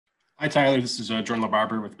Hi, Tyler. This is Jordan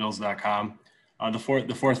LaBarber with Bills.com. The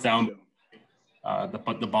fourth down,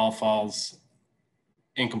 the ball falls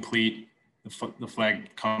incomplete. The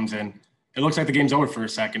flag comes in. It looks like the game's over for a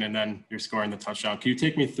second, and then you're scoring the touchdown. Can you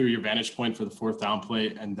take me through your vantage point for the fourth down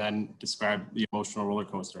play, and then describe the emotional roller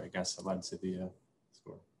coaster, I guess, that led to the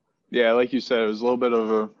score? Yeah, like you said, it was a little bit of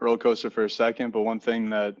a roller coaster for a second, but one thing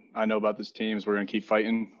that I know about this team is we're going to keep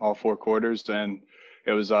fighting all four quarters, and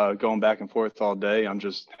it was going back and forth all day. I'm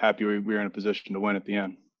just happy we were in a position to win at the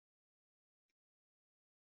end.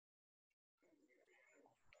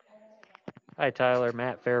 Hi, Tyler.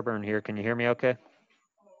 Matt Fairburn here. Can you hear me okay?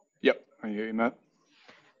 Yep, I hear you, Matt.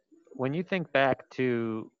 When you think back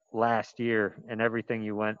to last year and everything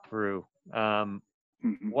you went through,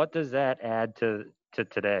 what does that add to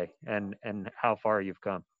today and how far you've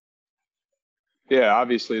come? Yeah,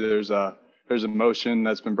 obviously there's emotion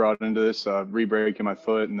that's been brought into this, re-breaking my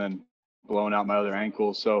foot and then blowing out my other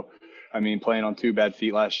ankle. So, I mean, playing on 2 bad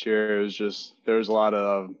feet last year, it was just, there was a lot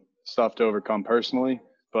of stuff to overcome personally,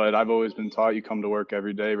 but I've always been taught you come to work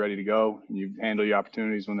every day ready to go, and you handle your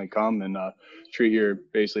opportunities when they come, and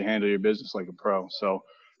basically handle your business like a pro. So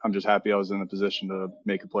I'm just happy I was in the position to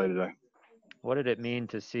make a play today. What did it mean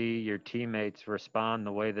to see your teammates respond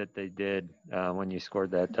the way that they did when you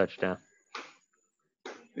scored that touchdown?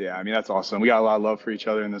 Yeah, I mean, that's awesome. We got a lot of love for each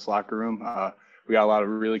other in this locker room. We got a lot of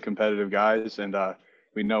really competitive guys, and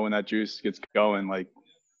we know when that juice gets going,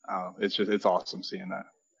 it's awesome seeing that.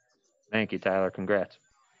 Thank you, Tyler. Congrats.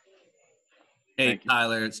 Hey,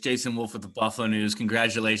 Tyler, it's Jason Wolf with the Buffalo News.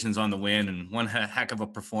 Congratulations on the win and one heck of a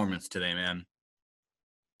performance today, man.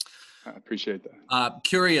 I appreciate that.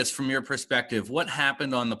 Curious from your perspective, what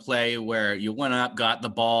happened on the play where you went up, got the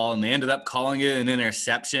ball, and they ended up calling it an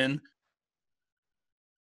interception?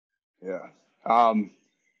 Yeah.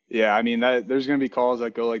 Yeah, I mean, there's going to be calls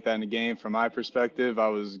that go like that in the game. From my perspective, I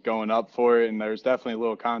was going up for it, and there's definitely a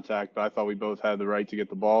little contact, but I thought we both had the right to get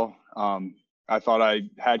the ball. I thought I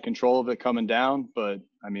had control of it coming down, but,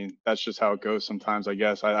 I mean, that's just how it goes sometimes, I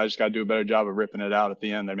guess. I just got to do a better job of ripping it out at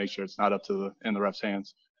the end and make sure it's not up to in the ref's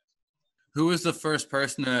hands. Who was the first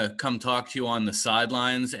person to come talk to you on the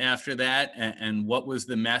sidelines after that, and what was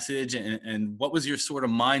the message, and what was your sort of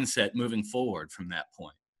mindset moving forward from that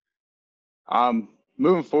point?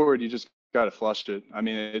 Moving forward, you just got to flush it. I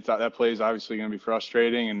mean, that play is obviously going to be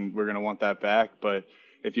frustrating, and we're going to want that back. But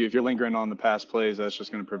if you're lingering on the past plays, that's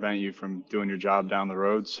just going to prevent you from doing your job down the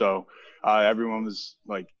road. So everyone was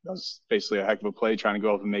like, that was basically a heck of a play, trying to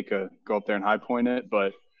go up and go up there and high point it.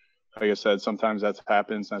 But like I said, sometimes that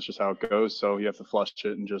happens. That's just how it goes. So you have to flush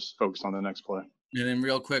it and just focus on the next play. And then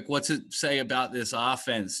real quick, what's it say about this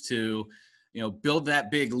offense to, build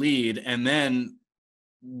that big lead, and then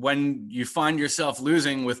when you find yourself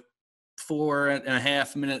losing with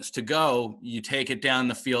 4.5 minutes to go, you take it down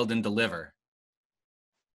the field and deliver?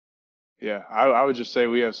 Yeah, I would just say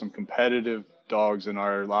we have some competitive dogs in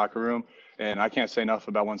our locker room, and I can't say enough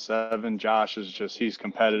about 1-7. Josh he's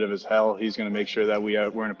competitive as hell. He's going to make sure that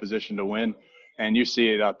we're in a position to win, and you see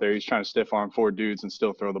it out there. He's trying to stiff arm 4 dudes and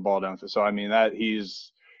still throw the ball down. So, I mean,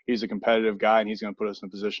 he's a competitive guy, and he's going to put us in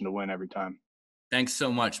a position to win every time. Thanks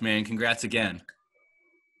so much, man. Congrats again.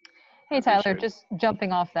 Hey, Tyler, just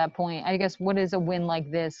jumping off that point, I guess, what does a win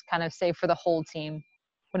like this kind of say for the whole team?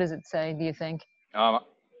 What does it say, do you think?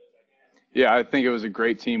 Yeah, I think it was a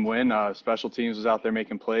great team win. Special teams was out there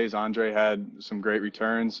making plays. Andre had some great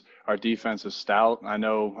returns. Our defense is stout. I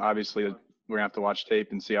know, obviously, we're going to have to watch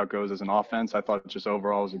tape and see how it goes as an offense. I thought just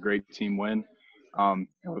overall it was a great team win.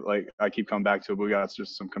 Like I keep coming back to it, but we got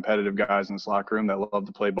just some competitive guys in this locker room that love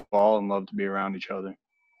to play ball and love to be around each other.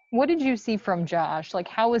 What did you see from Josh? Like,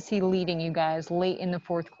 how was he leading you guys late in the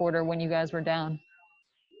fourth quarter when you guys were down?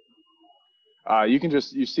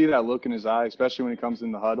 You see that look in his eye, especially when he comes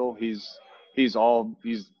in the huddle. He's all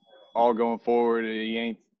going forward. He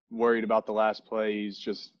ain't worried about the last play. He's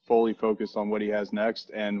just fully focused on what he has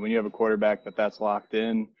next. And when you have a quarterback that's locked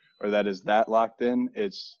in, or that is locked in,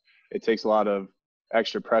 it takes a lot of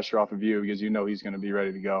extra pressure off of you because you know he's going to be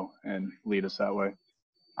ready to go and lead us that way.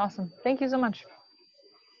 Awesome. Thank you so much.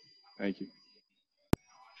 Thank you.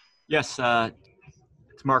 Yes,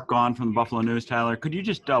 it's Mark Gaughan from the Buffalo News. Tyler, could you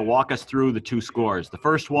just walk us through the 2 scores? The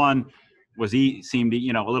first one seemed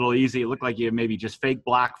a little easy. It looked like you maybe just fake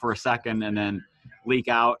block for a second and then leak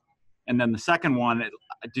out. And then the second one,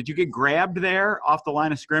 did you get grabbed there off the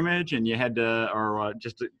line of scrimmage and you had to,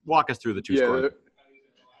 just walk us through the 2 scores?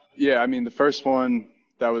 Yeah, I mean, the first one,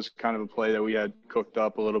 that was kind of a play that we had cooked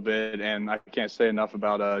up a little bit, and I can't say enough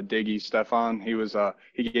about Diggy Stefan.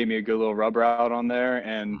 He gave me a good little rub route on there,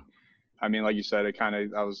 and I mean, like you said,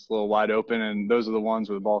 I was a little wide open, and those are the ones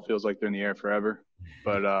where the ball feels like they're in the air forever.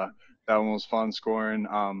 But That one was fun scoring.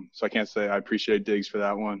 So I can't say I appreciate Diggs for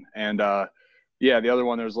that one. And yeah, the other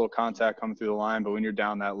one, there was a little contact coming through the line, but when you're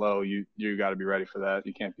down that low, you got to be ready for that.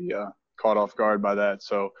 You can't be caught off guard by that.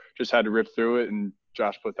 So just had to rip through it, and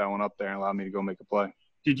Josh put that one up there and allowed me to go make a play.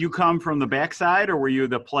 Did you come from the backside, or were you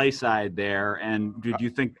the play side there? And did you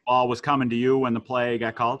think the ball was coming to you when the play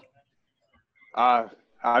got called?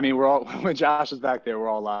 I mean, we're all when Josh is back there, we're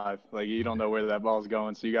all live. Like, you don't know where that ball's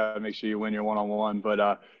going, so you got to make sure you win your one-on-one.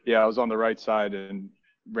 But yeah, I was on the right side and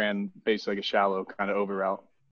ran basically like a shallow kind of over route.